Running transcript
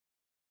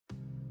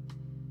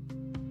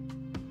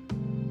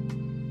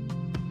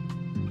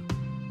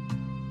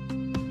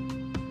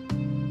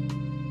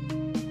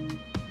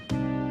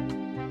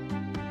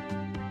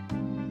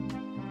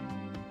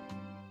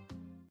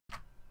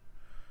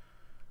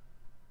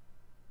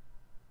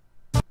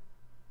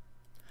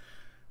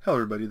Hello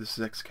everybody, this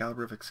is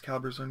Excalibur of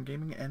Excalibur Zone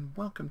Gaming, and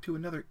welcome to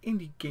another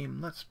indie game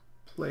Let's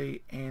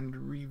Play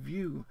and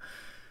Review.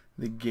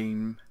 The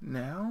game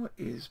now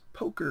is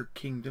Poker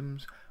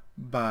Kingdoms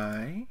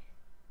by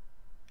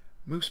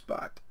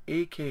Moosebot,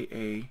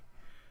 aka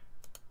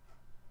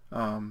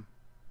Salmon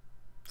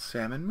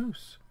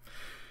Moose.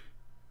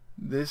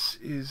 This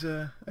is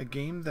a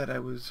game that I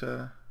was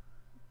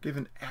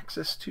given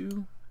access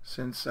to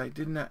since I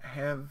did not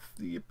have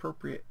the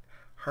appropriate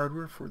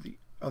hardware for the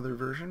other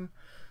version.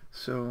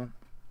 So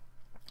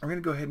I'm going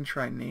to go ahead and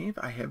try Knave.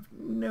 I have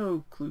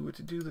no clue what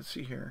to do. Let's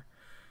see here.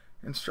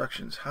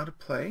 Instructions. How to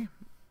play.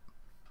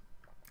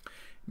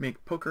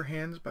 Make poker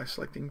hands by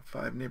selecting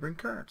 5 neighboring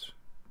cards.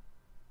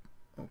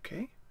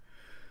 Okay.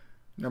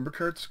 Number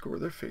cards score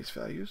their face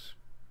values.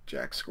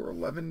 Jacks score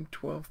 11,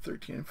 12,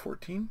 13, and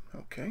 14.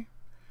 Okay.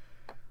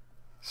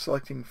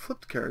 Selecting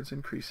flipped cards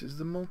increases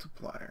the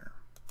multiplier.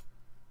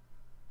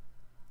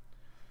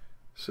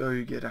 So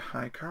you get a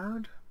high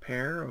card.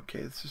 Pair,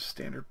 okay, this is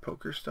standard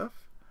poker stuff.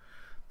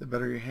 The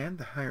better your hand,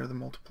 the higher the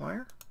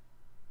multiplier.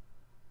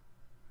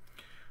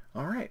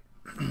 Alright,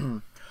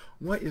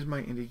 what is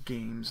my indie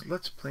games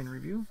Let's Play and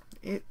Review?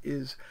 It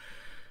is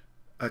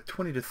a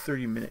 20 to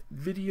 30 minute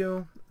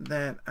video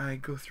that I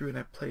go through and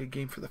I play a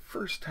game for the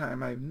first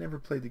time. I've never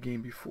played the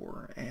game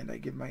before, and I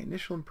give my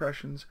initial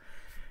impressions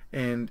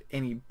and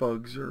any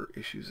bugs or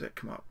issues that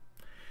come up.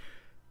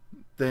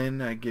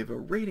 Then I give a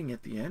rating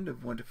at the end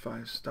of 1 to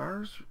 5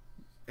 stars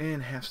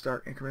in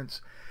half-star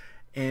increments,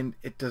 and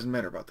it doesn't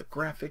matter about the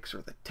graphics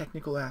or the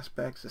technical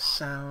aspects, the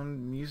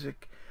sound,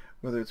 music,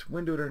 whether it's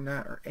windowed or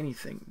not, or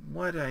anything.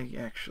 What I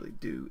actually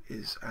do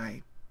is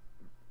I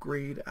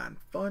grade on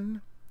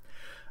fun,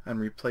 on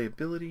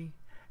replayability,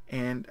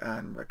 and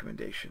on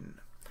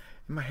recommendation.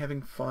 Am I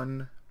having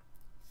fun?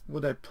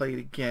 Would I play it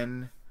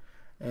again?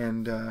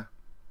 And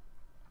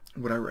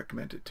would I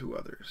recommend it to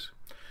others?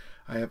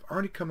 I have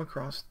already come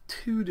across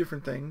 2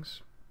 different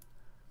things.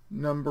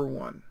 Number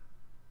 1,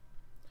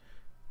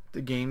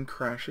 the game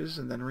crashes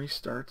and then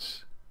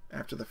restarts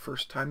after the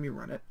first time you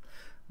run it.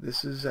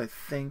 This is, I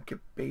think, a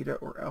beta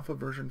or alpha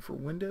version for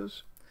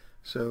Windows,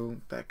 so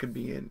that could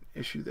be an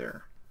issue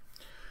there.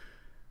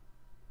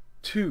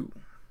 2,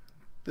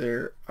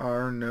 there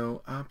are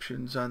no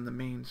options on the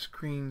main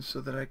screen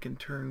so that I can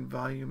turn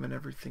volume and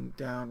everything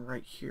down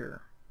right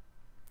here.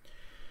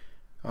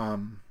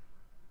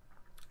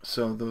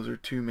 So those are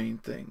 2 main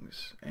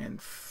things.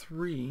 And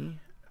 3,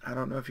 I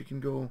don't know if you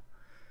can go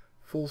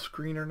full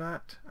screen or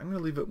not. I'm going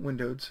to leave it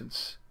windowed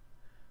since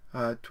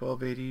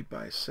 1280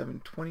 by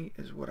 720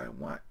 is what I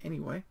want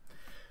anyway.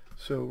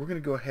 So we're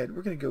going to go ahead.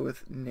 We're going to go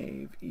with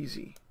Knave,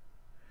 easy.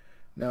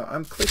 Now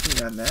I'm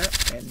clicking on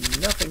that and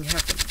nothing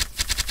happened.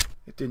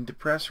 It didn't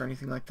depress or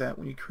anything like that.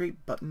 When you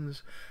create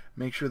buttons,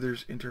 make sure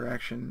there's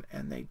interaction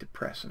and they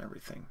depress and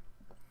everything.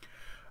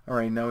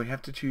 Alright, now we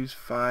have to choose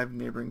 5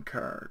 neighboring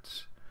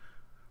cards.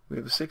 We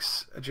have a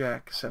 6, a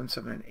jack, 7,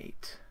 7, and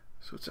 8.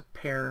 So it's a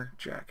pair,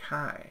 jack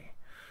high.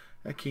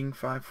 A king,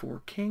 5,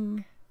 4,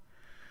 king.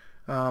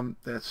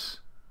 That's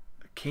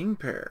a king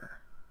pair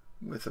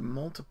with a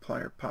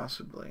multiplier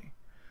possibly.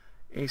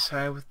 Ace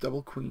high with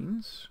double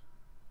queens.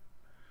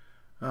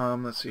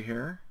 Let's see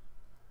here.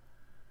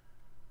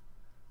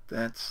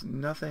 That's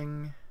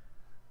nothing.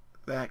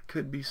 That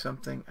could be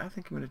something. I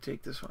think I'm going to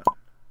take this one.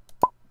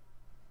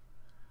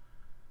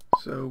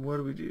 So what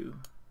do we do?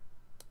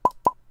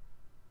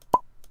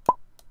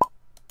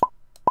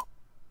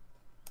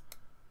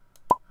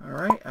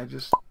 Alright, I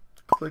just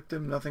clicked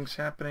him, nothing's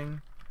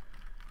happening.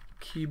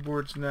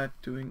 Keyboard's not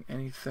doing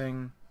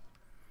anything.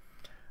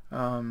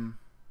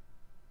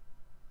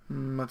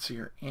 Let's see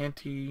here.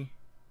 Ante.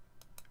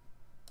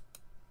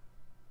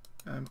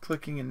 I'm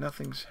clicking and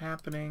nothing's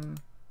happening.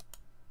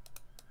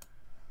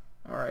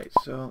 Alright,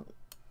 so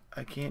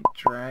I can't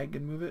drag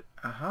and move it.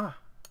 Aha.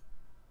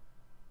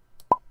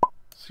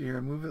 See here,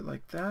 I move it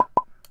like that.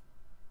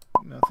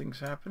 Nothing's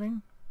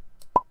happening.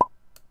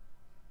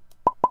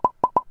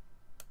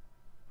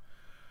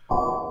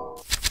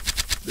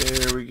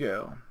 There we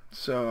go.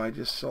 So I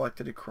just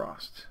selected it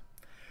crossed.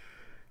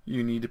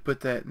 You need to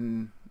put that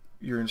in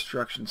your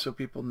instructions so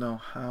people know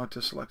how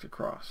to select it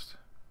crossed.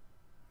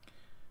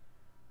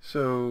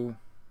 So,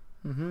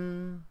 it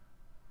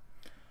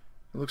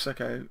looks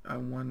like I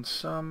won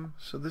some.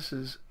 So this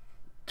is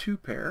 2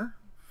 pair,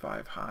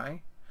 5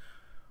 high.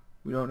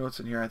 We don't know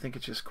what's in here. I think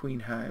it's just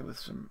queen high with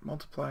some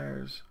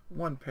multipliers,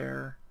 1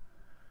 pair,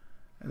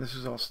 and this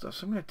is all stuff.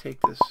 So I'm going to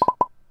take this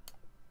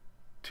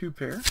 2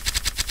 pair.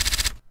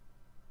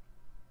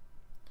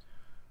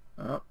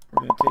 Oh,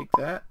 we're going to take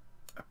that,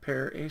 a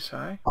pair ace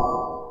high,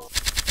 a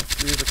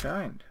 3 of a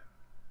kind.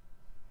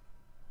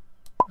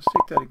 Let's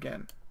take that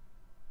again.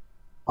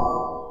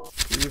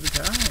 3 of a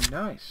kind,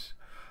 nice.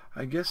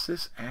 I guess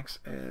this acts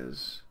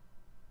as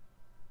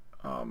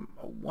a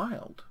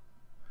wild.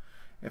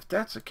 If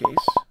that's the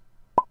case,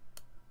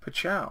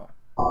 pachow.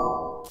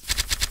 Oh,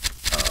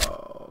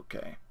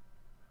 okay.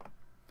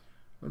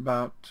 What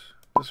about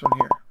this one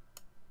here?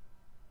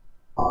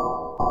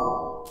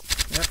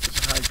 Yep,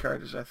 it's a high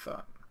card as I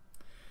thought.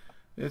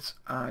 It's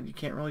odd. You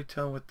can't really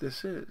tell what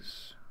this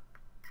is.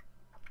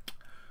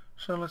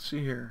 So let's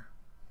see here.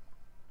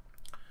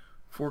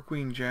 4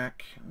 queen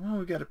jack. Well,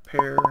 we got a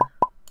pair.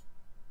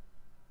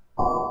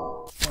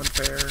 1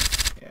 pair.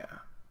 Yeah.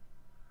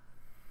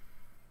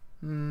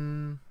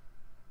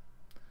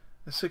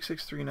 A 6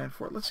 6 3 9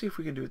 4. Let's see if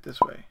we can do it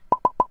this way.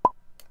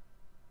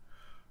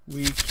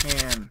 We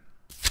can.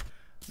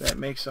 That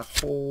makes a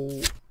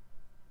whole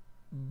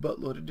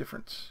buttload of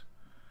difference.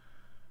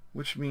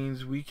 Which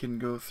means we can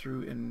go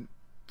through and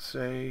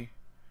say,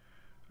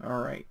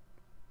 alright,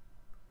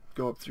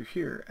 go up through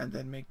here and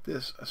then make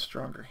this a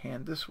stronger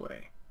hand this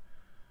way.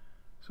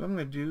 So what I'm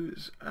going to do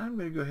is I'm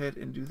going to go ahead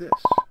and do this.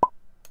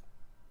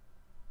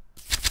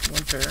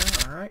 1 pair,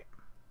 alright.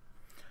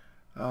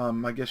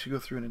 I guess you go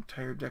through an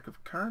entire deck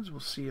of cards.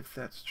 We'll see if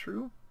that's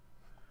true.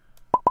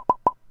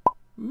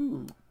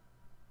 Ooh.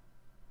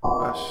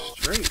 A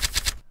straight.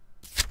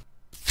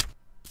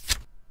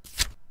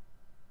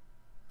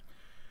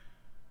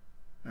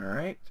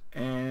 Alright,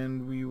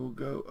 and we will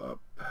go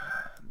up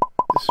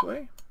this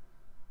way.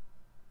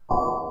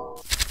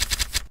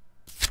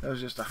 That was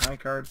just a high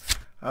card.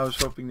 I was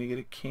hoping to get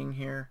a king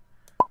here.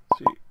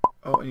 See,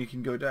 oh, and you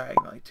can go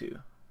diagonally too.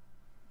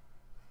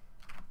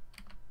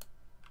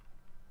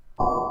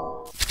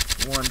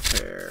 1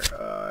 pair.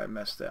 I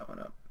messed that one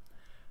up.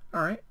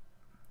 Alright.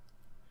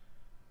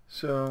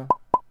 So,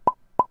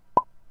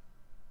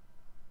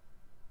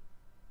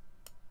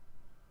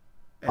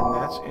 and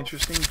that's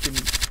interesting.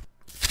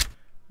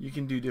 You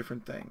can do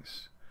different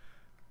things.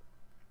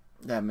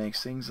 That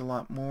makes things a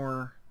lot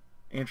more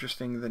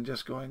interesting than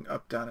just going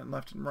up, down, and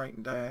left and right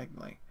and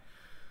diagonally.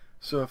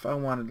 So if I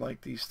wanted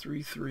like these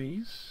 3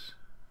 3s,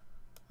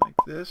 like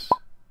this,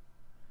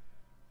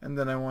 and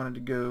then I wanted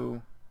to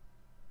go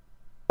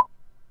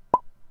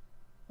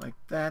like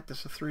that,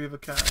 that's a 3 of a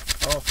kind.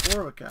 Oh,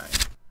 4 of a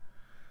kind.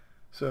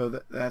 So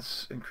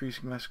that's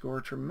increasing my score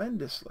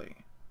tremendously.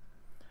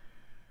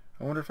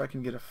 I wonder if I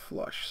can get a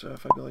flush. So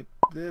if I go like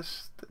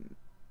this, then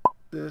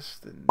this,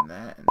 then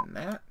that, and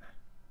that.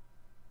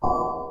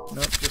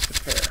 Nope, just a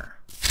pair.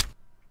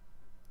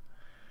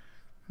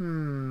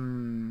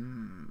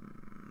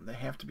 They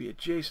have to be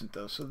adjacent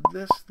though. So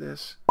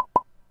this.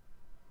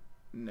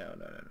 No.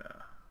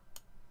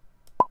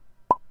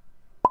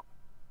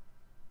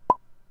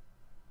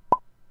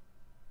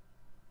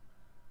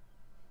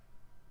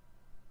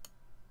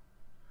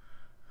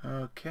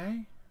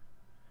 Okay.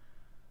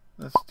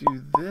 Let's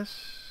do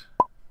this.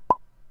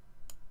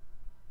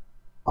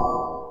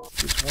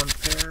 Just 1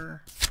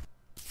 pair.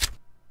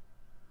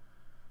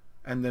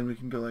 And then we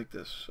can go like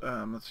this.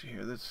 Let's see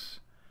here.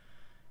 That's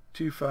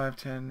 2, 5,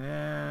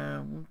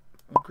 10.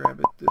 We'll grab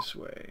it this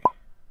way.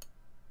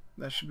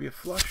 That should be a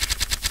flush.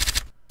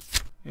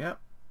 Yep.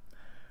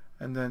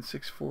 And then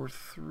 6, 4,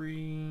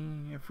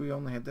 3. If we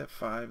only had that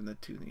 5 and the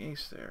 2 and the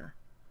ace there.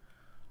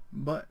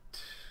 But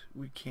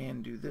we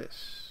can do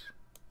this.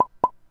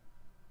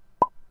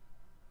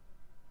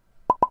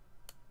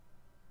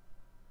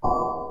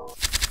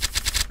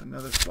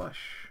 Another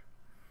flush.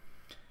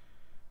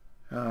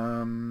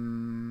 A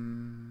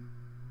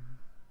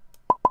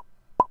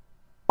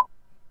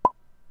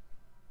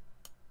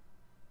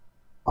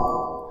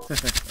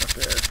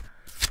pair.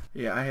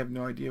 Yeah, I have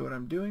no idea what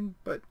I'm doing,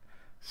 but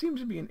seems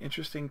to be an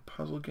interesting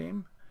puzzle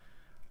game.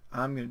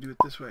 I'm going to do it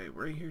this way.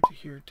 Right here to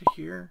here to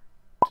here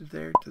to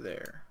there to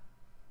there.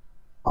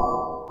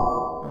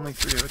 Only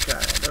 3 of a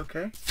kind.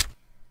 Okay.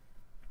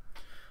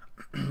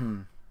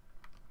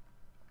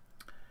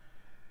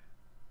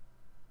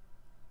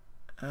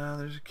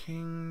 There's a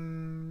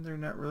king. They're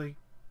not really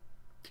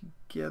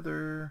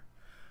together,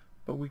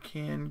 but we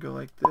can go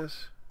like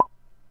this.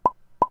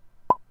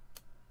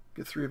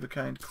 Get 3 of a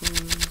kind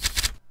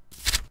queens.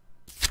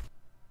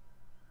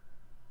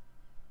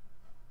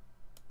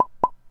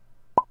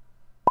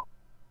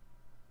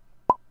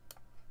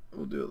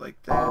 We'll do it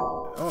like that.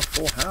 Oh,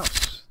 full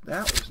house.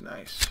 That was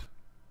nice.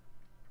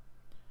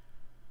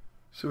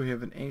 So we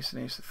have an ace,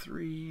 a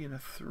 3, and a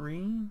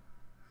 3.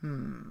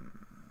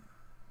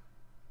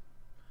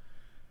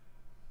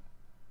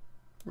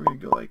 We're going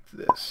to go like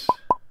this.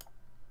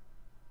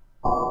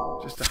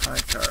 Just a high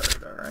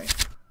card,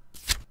 alright.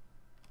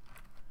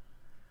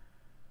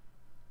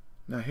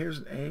 Now here's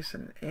an ace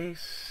and an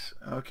ace.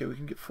 Okay, we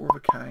can get 4 of a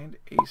kind.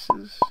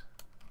 Aces.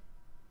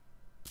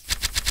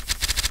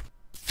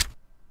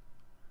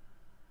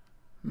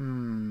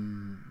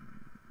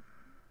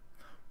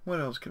 What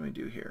else can we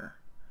do here?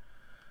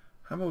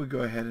 How about we go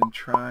ahead and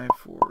try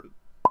for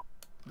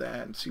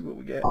that and see what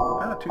we get?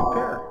 2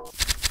 pair.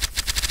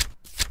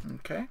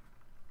 Okay.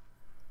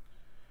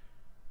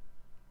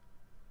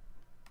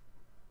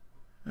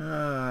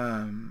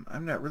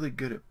 I'm not really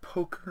good at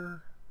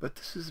poker, but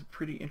this is a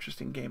pretty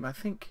interesting game. I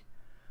think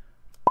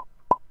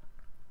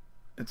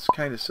it's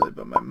kind of silly,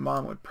 but my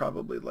mom would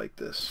probably like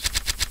this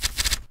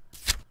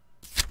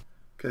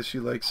because she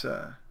likes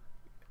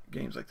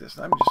games like this.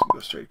 And I'm just going to go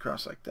straight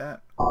across like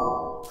that.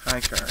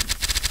 High card.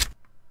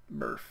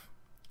 Burf.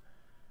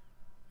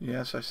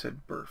 Yes, I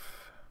said burf.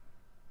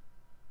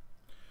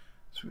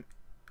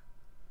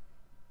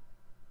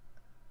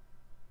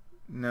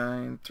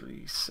 9,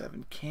 3,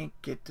 7. Can't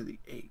get to the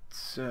 8,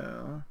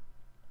 so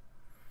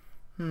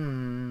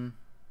 2,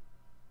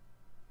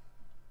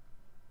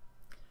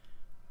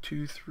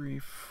 3,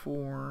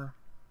 4.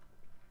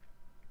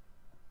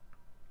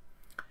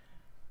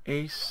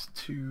 Ace,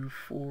 2,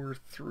 4,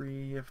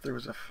 3. If there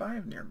was a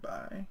 5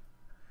 nearby,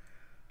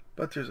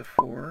 but there's a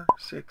 4,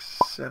 6,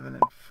 7,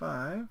 and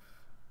 5.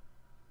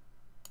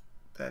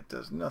 That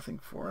does nothing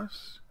for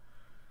us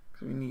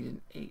because we need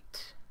an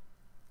 8.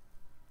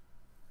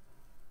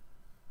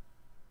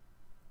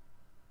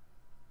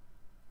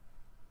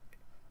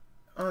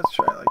 Oh, let's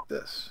try it like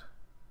this.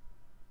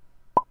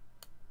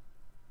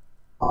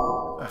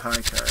 A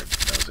high card.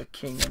 That was a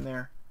king in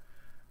there.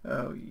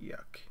 Oh,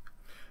 yuck.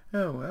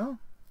 Oh, well.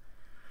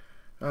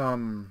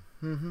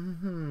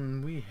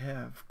 We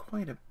have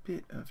quite a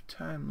bit of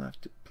time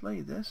left to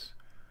play this.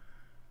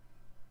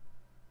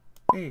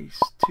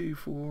 Ace, 2,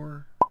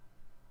 4.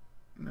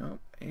 No,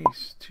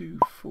 ace, 2,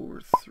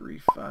 4, 3,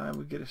 5.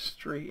 We get a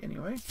straight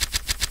anyway.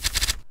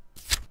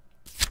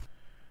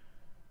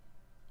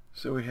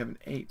 So we have an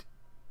 8,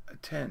 a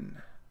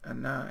 10, a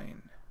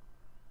 9.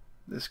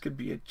 This could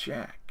be a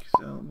jack.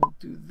 So we'll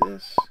do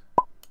this.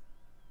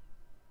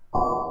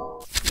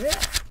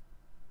 Yeah!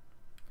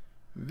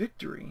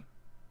 Victory.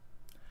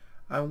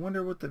 I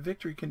wonder what the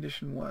victory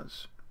condition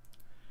was.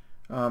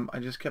 I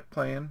just kept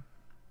playing.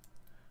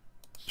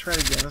 Let's try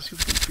it again. Let's see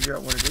if we can figure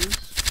out what it is.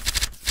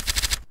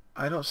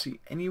 I don't see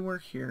anywhere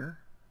here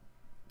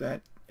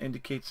that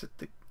indicates that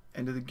the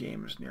end of the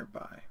game is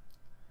nearby.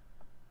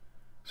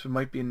 So it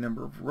might be a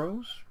number of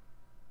rows.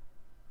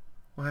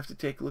 We'll have to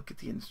take a look at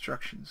the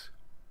instructions.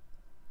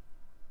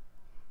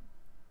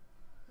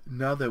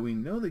 Now that we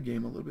know the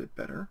game a little bit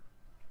better,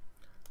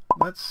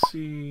 let's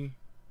see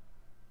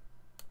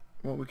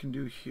what we can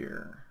do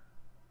here.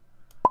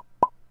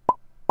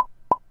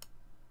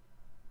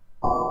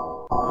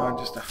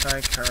 Just a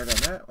high card on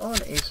that. Oh,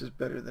 an ace is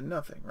better than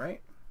nothing,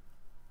 right?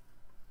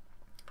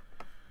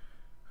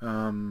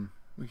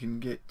 We can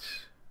get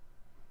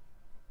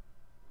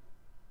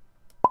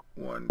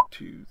 1,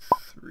 2,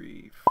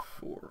 3,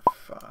 4,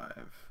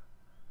 5.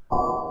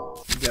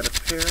 We got a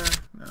pair.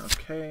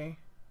 Okay.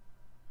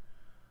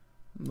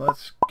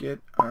 Let's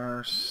get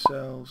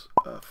ourselves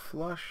a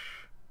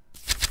flush.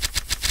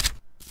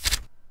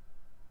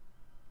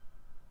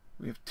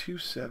 We have 2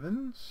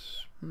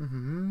 7s.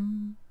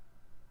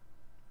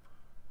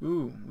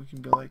 Ooh, we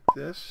can go like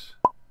this.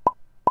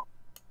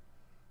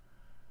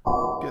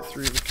 Get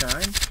 3 of a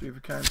kind. 3 of a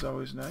kind is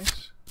always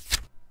nice.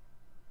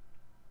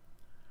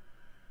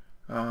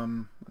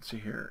 Let's see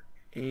here.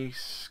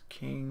 Ace,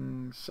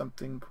 king,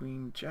 something,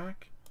 queen,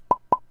 jack.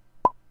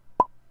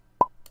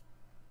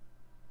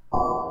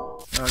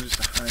 Oh, just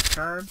a high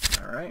card.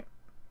 Alright.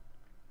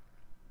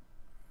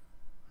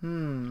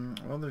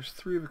 Well, there's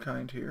 3 of a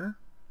kind here.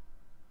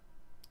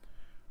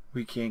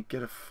 We can't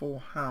get a full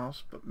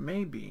house, but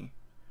maybe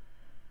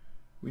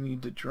we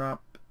need to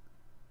drop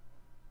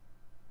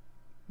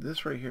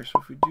this right here.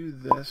 So if we do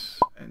this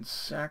and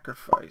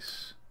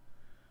sacrifice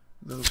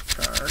those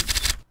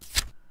cards,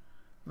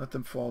 let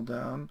them fall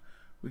down,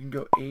 we can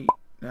go 8,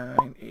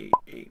 9, 8,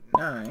 8,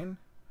 9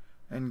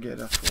 and get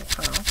a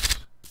full house.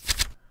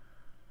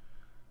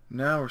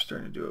 Now we're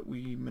starting to do it.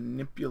 We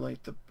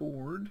manipulate the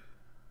board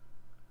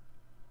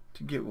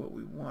to get what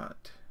we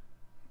want.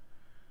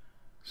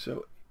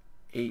 So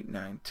 8,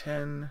 9,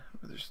 10.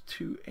 There's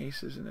 2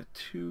 aces and a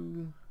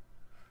 2.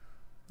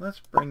 Let's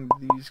bring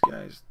these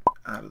guys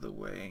out of the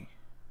way.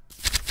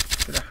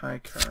 Get a high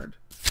card.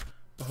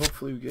 But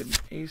hopefully we get an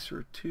ace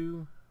or a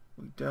 2.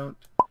 We don't.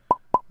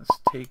 Let's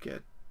take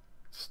it.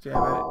 Stab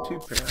at it. 2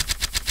 pair.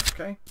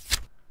 Okay.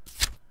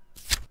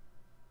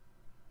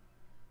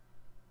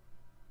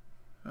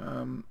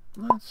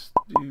 Let's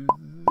do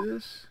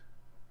this.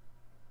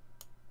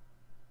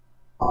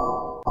 2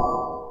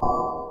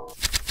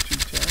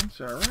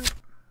 10s. Alright.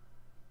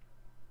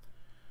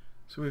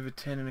 So we have a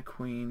 10 and a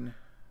queen.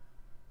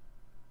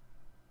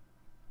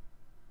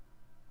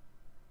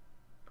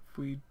 If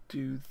we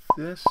do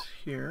this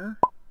here,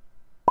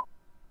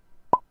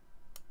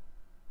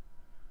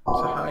 it's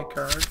a high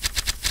card,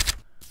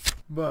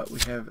 but we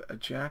have a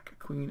jack, a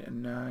queen, a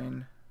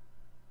 9,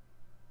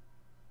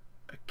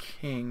 a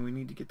king. We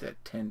need to get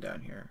that 10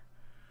 down here.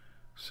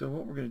 So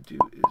what we're going to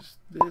do is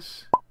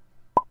this,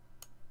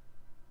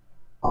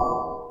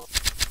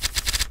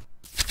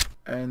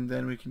 and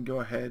then we can go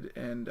ahead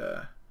and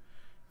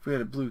if we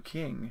had a blue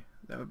king,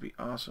 that would be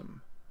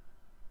awesome.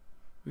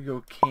 We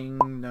go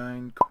king,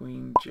 9,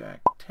 queen,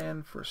 jack,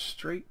 10 for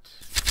straight.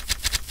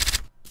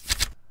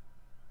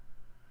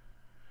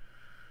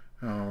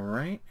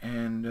 Alright,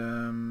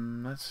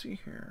 and let's see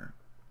here.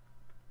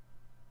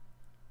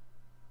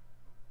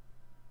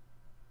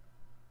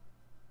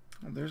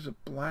 There's a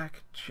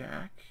black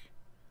jack.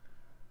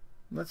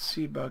 Let's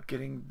see about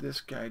getting this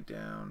guy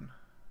down.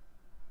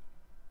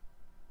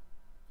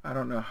 I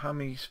don't know how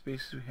many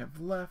spaces we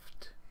have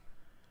left,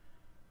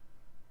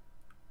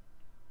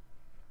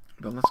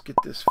 but let's get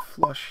this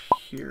flush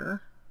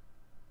here.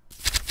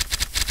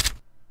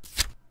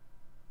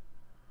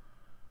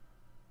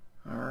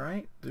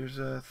 Alright, there's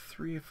a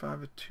 3, a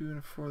 5, a 2, and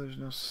a 4. There's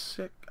no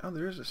 6. Oh,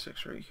 there is a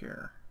 6 right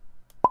here.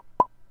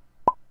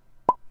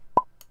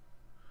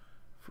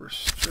 For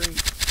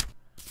straight.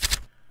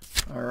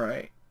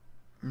 Alright.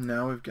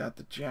 Now we've got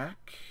the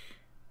jack.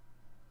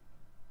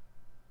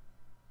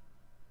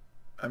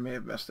 I may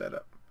have messed that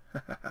up.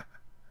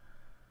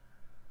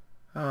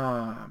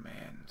 Oh,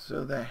 man.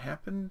 So that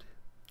happened.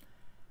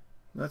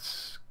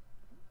 Let's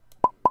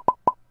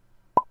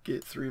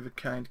get 3 of a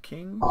kind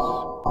kings.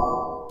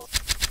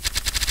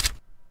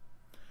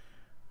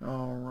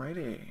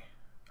 Alrighty.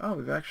 Oh,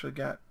 we've actually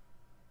got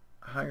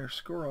a higher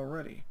score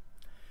already.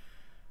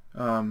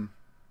 Can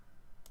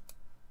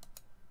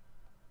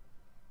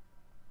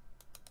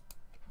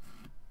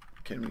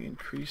we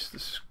increase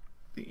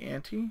the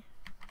ante?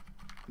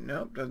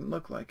 Nope, doesn't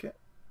look like it.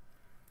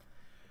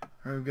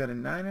 Alright, we've got a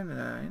 9 and a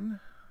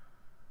 9.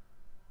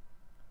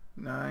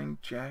 9,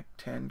 jack,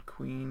 10,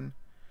 queen.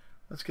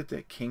 Let's get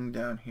that king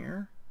down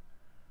here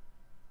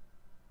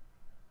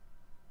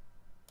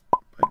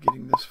by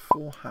getting this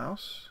full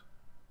house.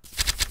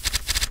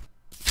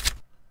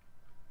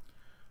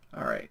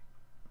 Alright.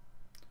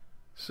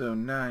 So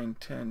 9,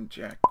 10,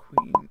 jack,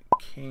 queen,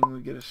 king. We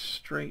get a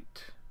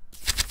straight.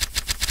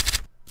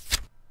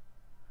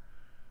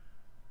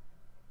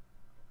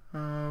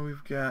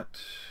 We've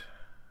got,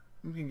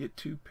 we can get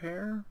 2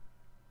 pair.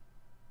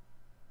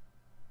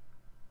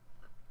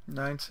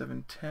 9,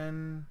 7,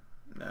 10.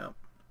 No.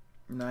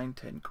 9,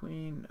 10,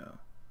 queen. No.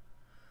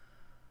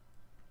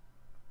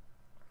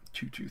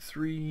 2, 2,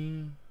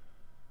 3.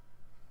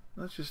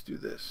 Let's just do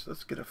this.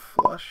 Let's get a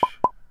flush.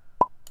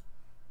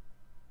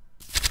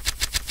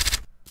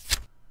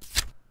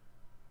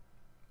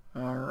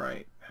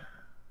 Alright.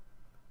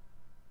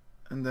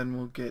 And then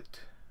we'll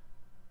get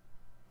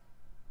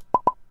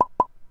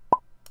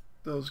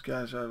those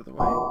guys out of the way.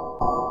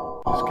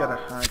 Just got a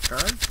high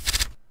card.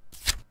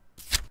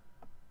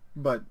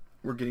 But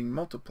we're getting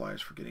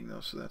multipliers for getting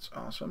those, so that's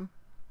awesome.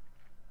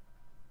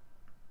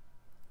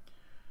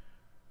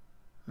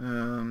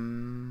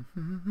 There's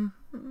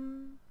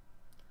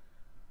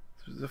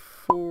the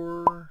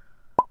 4.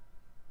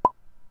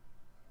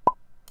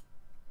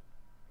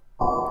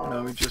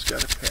 No, we just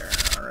got a pair.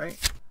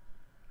 Alright.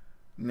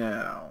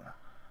 Now,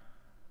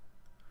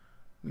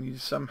 we need to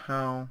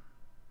somehow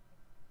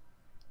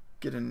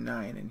get a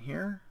 9 in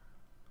here.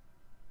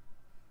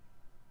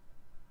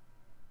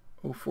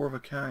 Oh, 4 of a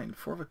kind.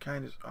 4 of a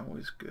kind is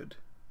always good.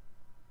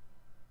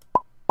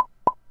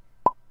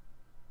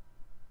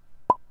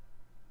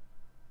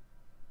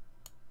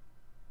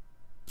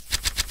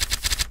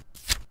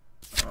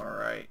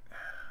 Alright.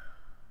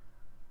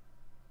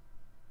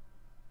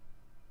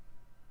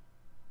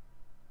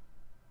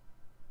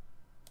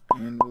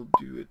 And we'll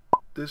do it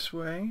this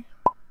way.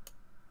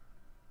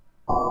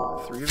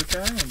 3 of a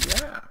kind,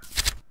 yeah.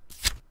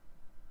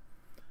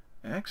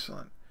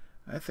 Excellent.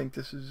 I think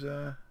this is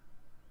a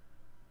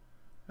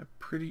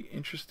pretty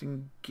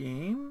interesting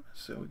game.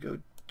 So we go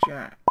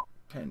jack,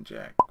 10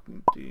 jack,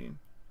 queen,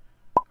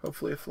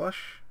 hopefully a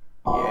flush.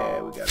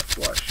 Yeah, we got a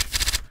flush.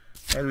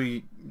 Had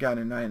we got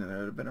a 9 in there, it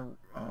would have been a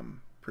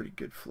pretty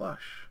good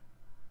flush.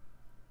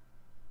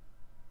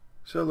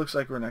 So it looks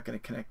like we're not going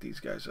to connect these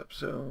guys up.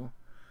 So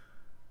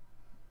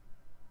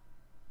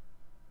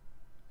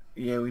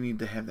yeah, we need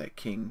to have that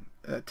king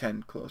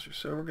 10 closer.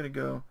 So we're going to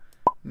go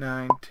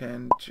 9,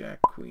 10,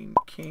 jack, queen,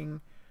 king.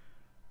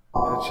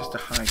 And it's just a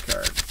high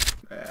card.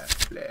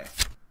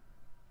 Bleh.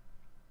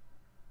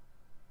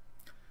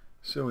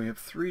 So we have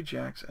 3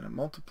 jacks and a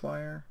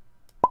multiplier.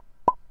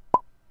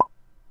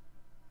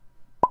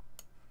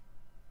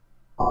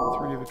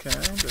 3 of a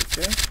kind,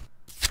 okay.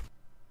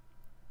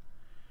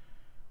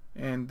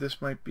 And this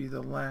might be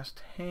the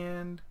last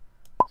hand.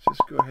 Let's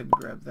just go ahead and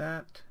grab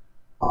that.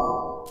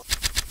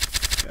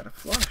 Got a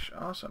flush,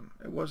 awesome.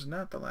 It was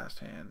not the last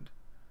hand.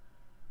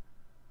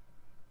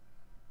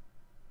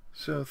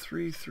 So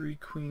 3, 3,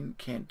 queen,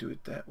 can't do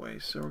it that way.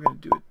 So we're going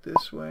to do it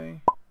this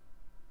way.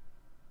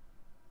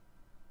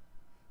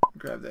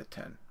 Grab that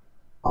 10.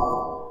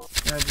 Now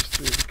just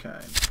 3 of a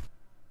kind.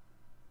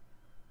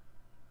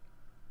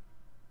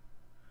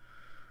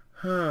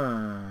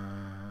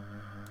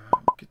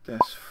 Get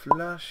this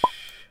flush.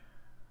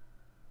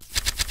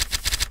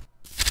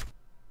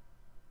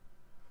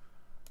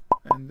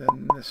 And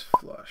then this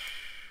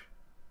flush.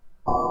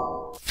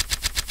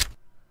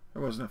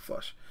 There wasn't a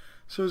flush.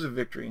 So it was a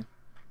victory.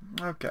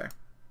 Okay.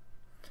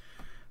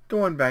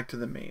 Going back to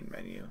the main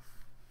menu.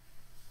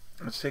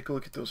 Let's take a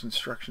look at those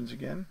instructions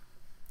again.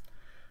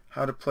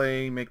 How to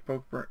play, make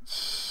both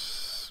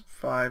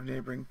 5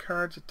 neighboring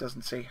cards. It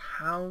doesn't say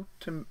how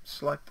to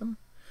select them.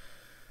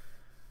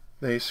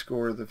 They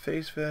score the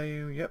face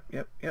value. Yep,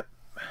 yep, yep.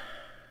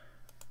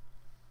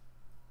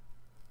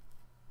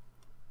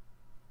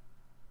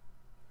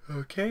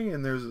 Okay,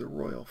 and there's the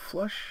royal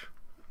flush.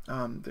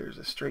 There's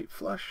a straight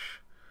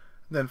flush.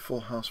 Then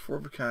full house, 4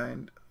 of a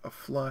kind, a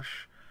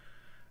flush,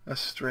 a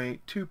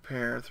straight, 2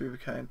 pair, 3 of a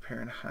kind, pair,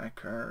 and a high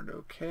card.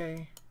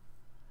 Okay.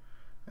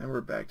 And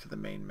we're back to the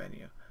main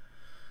menu.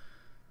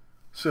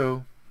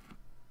 So,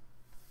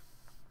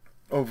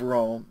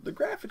 overall, the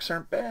graphics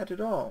aren't bad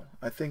at all.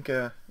 I think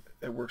it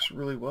works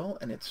really well,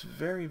 and it's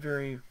very,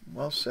 very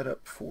well set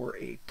up for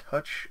a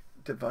touch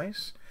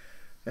device.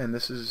 And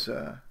this is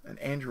an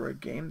Android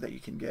game that you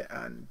can get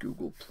on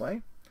Google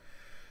Play.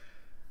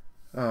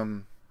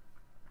 I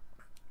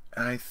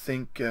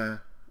think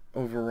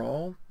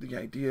overall, the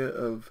idea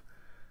of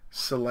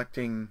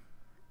selecting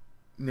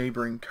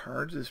neighboring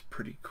cards is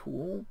pretty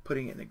cool.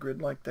 Putting it in a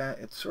grid like that,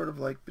 it's sort of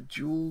like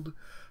Bejeweled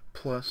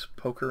plus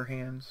poker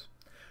hands,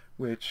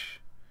 which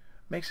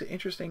makes it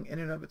interesting in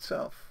and of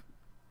itself.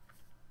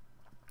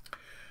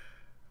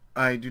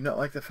 I do not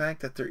like the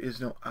fact that there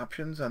is no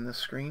options on this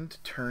screen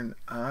to turn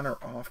on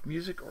or off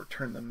music or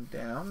turn them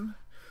down.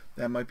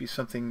 That might be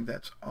something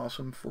that's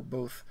awesome for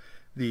both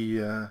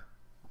the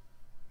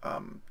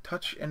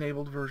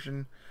touch-enabled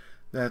version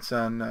that's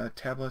on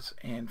tablets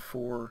and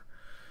for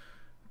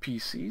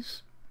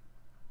PCs.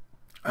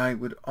 I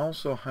would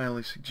also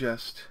highly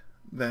suggest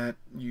that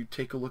you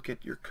take a look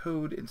at your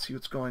code and see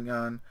what's going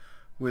on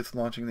with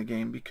launching the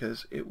game,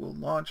 because it will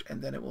launch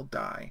and then it will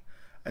die,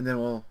 and then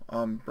we'll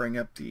bring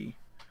up the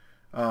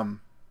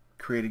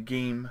create a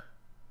game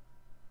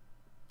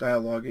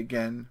dialog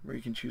again where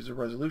you can choose the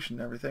resolution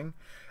and everything,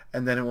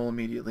 and then it will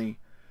immediately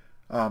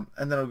and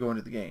then it'll go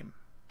into the game.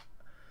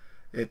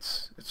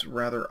 It's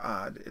rather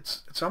odd.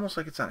 It's almost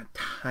like it's on a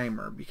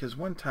timer, because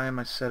one time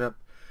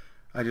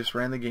I just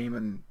ran the game,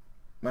 and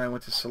when I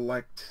went to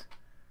select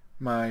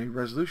my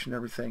resolution and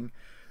everything,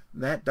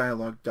 that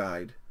dialog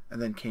died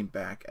and then came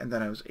back, and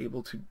then I was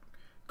able to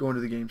go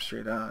into the game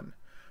straight on.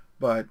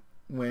 But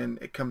when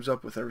it comes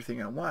up with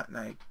everything I want and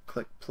I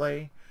click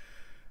play,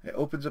 it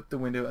opens up the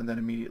window and then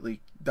immediately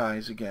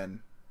dies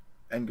again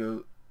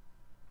and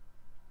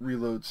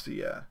reloads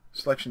the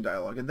selection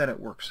dialog, and then it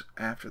works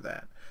after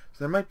that. So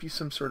there might be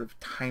some sort of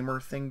timer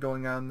thing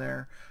going on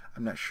there.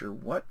 I'm not sure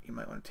what. You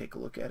might want to take a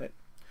look at it.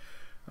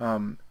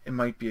 It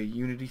might be a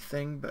Unity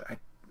thing, but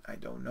I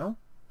don't know.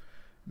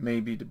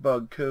 Maybe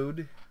debug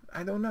code.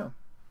 I don't know.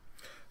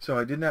 So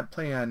I did not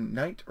play on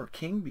Knight or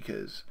King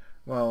because,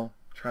 well,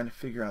 trying to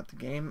figure out the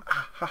game.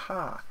 Ah, ha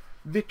ha.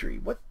 Victory.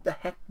 What the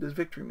heck does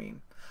victory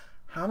mean?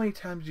 How many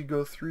times do you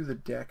go through the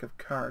deck of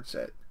cards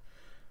that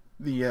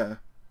the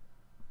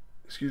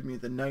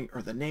the knight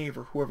or the knave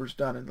or whoever's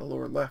done in the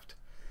lower left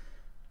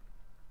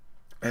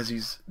as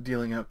he's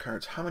dealing out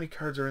cards? How many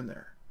cards are in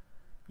there?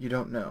 You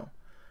don't know.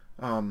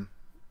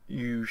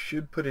 You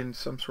should put in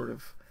some sort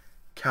of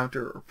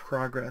counter or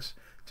progress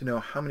to know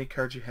how many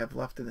cards you have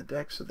left in the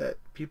deck so that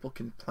people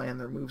can plan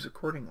their moves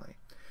accordingly.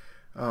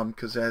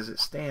 Because as it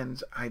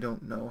stands, I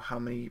don't know how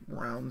many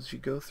rounds you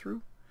go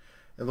through.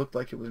 It looked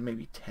like it was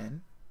maybe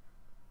 10.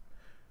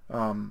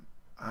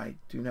 I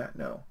do not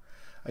know.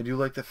 I do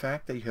like the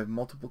fact that you have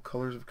multiple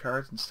colors of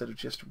cards instead of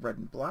just red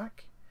and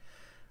black.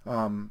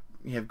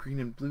 You have green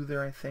and blue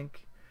there, I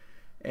think.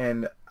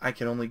 And I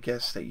can only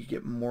guess that you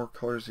get more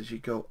colors as you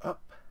go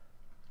up.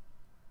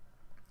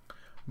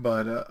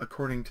 But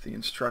according to the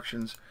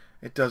instructions,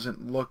 it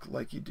doesn't look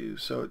like you do.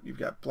 So you've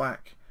got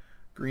black,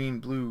 green,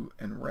 blue,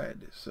 and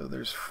red. So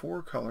there's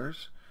 4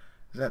 colors.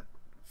 Is that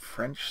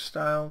French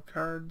style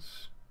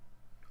cards?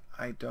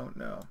 I don't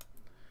know.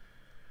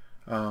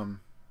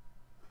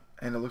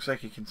 And it looks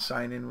like you can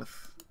sign in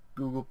with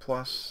Google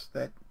Plus.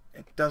 That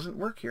it doesn't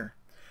work here.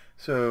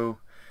 So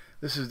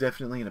this is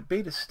definitely in a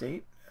beta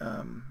state,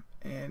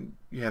 and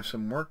you have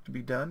some work to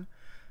be done.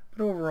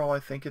 But overall, I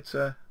think it's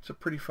a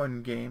pretty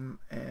fun game,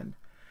 and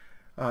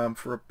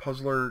for a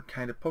puzzler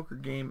kind of poker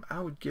game,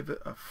 I would give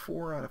it a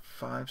 4 out of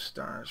 5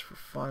 stars for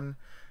fun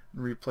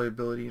and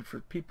replayability. And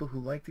for people who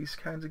like these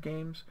kinds of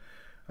games,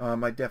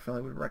 I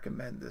definitely would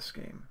recommend this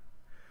game.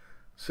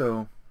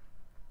 So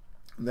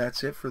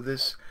that's it for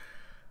this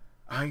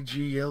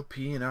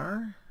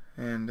IGLP&R,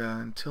 and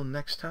until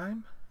next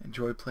time,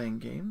 enjoy playing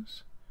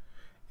games,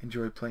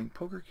 enjoy playing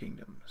Poker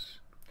Kingdoms.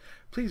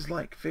 Please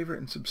like, favorite,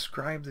 and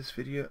subscribe this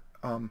video,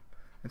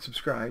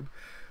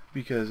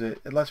 because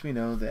it lets me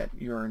know that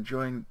you're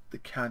enjoying the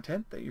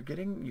content that you're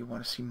getting, you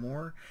want to see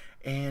more,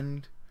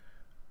 and,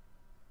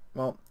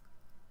 well,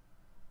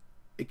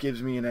 it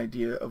gives me an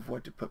idea of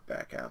what to put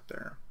back out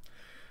there.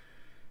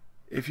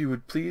 If you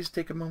would please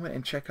take a moment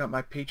and check out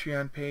my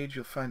Patreon page,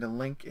 you'll find a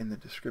link in the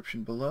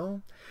description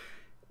below.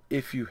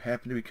 If you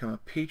happen to become a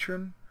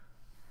patron,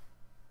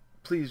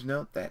 please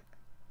note that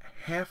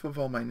half of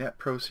all my net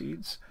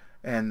proceeds,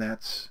 and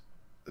that's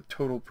the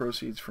total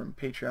proceeds from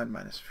Patreon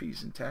minus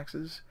fees and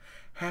taxes,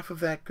 half of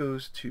that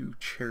goes to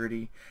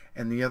charity,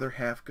 and the other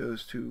half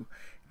goes to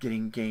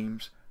getting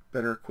games,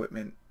 better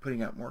equipment,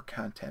 putting out more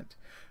content.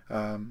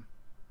 The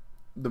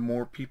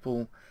more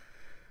people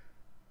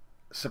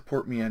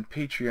support me on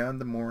Patreon,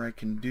 the more I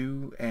can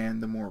do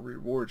and the more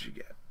rewards you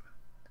get.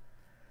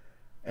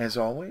 As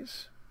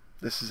always,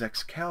 this is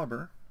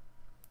Excalibur,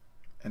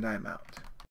 and I'm out.